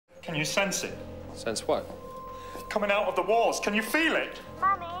Can you sense it? Sense what? Coming out of the walls. Can you feel it?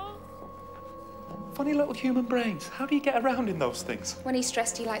 Mummy. Funny little human brains. How do you get around in those things? When he's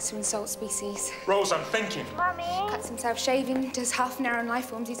stressed, he likes to insult species. Rose, I'm thinking. Mummy. Cuts himself shaving, does half an hour on life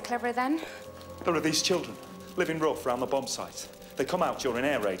forms. He's cleverer then. There are these children living rough around the bomb site. They come out during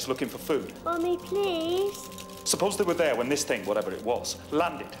air raids looking for food. Mummy, please. Suppose they were there when this thing, whatever it was,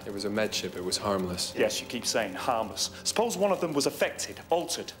 landed. It was a med ship. It was harmless. Yes, you keep saying harmless. Suppose one of them was affected,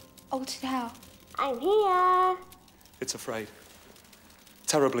 altered. Altered how? I'm here. It's afraid.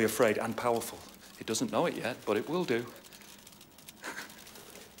 Terribly afraid and powerful. It doesn't know it yet, but it will do.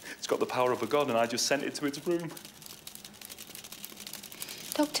 It's got the power of a god, and I just sent it to its room.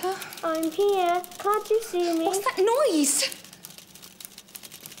 Doctor? I'm here. Can't you see me? What's that noise?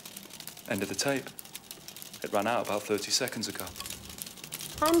 End of the tape. It ran out about 30 seconds ago.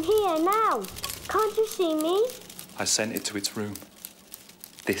 I'm here now. Can't you see me? I sent it to its room.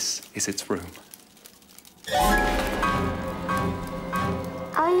 This is its room.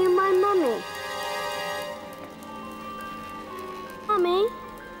 Are you my mummy? Mummy?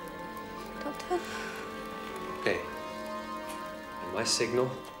 Doctor? Okay. And my signal,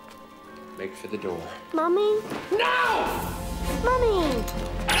 make for the door. Mummy? No! Mummy!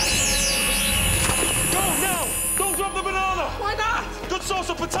 Go now! Don't drop the banana! Why not? Good source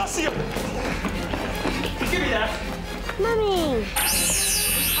of potassium! Give me that. Mummy!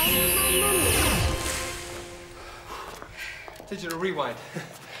 Are you my mummy? Digital rewind.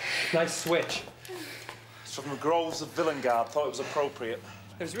 Nice switch. It's from the groves of Villengard. Thought it was appropriate.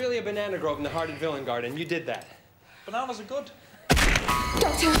 There's really a banana grove in the heart of Villengard, and you did that. Bananas are good.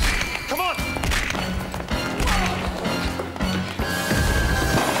 Doctor! Come on!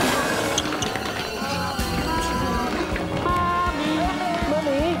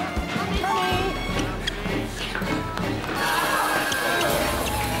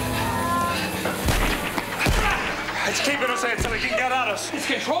 It's keeping us here till it can get at us. It's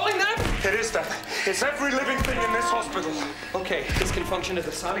controlling them? It is that. It's every living thing in this hospital. Okay, this can function as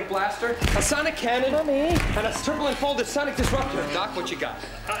a sonic blaster, a sonic cannon, and a triple unfolded sonic disruptor. Doc, what you got?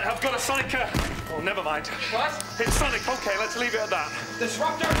 I've got a sonic... Oh, never mind. What? It's sonic. Okay, let's leave it at that.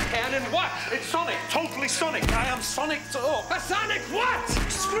 Disruptor, cannon, what? It's sonic. Totally sonic. I am sonic. Oh. A sonic what?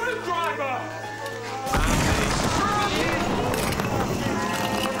 Screwdriver!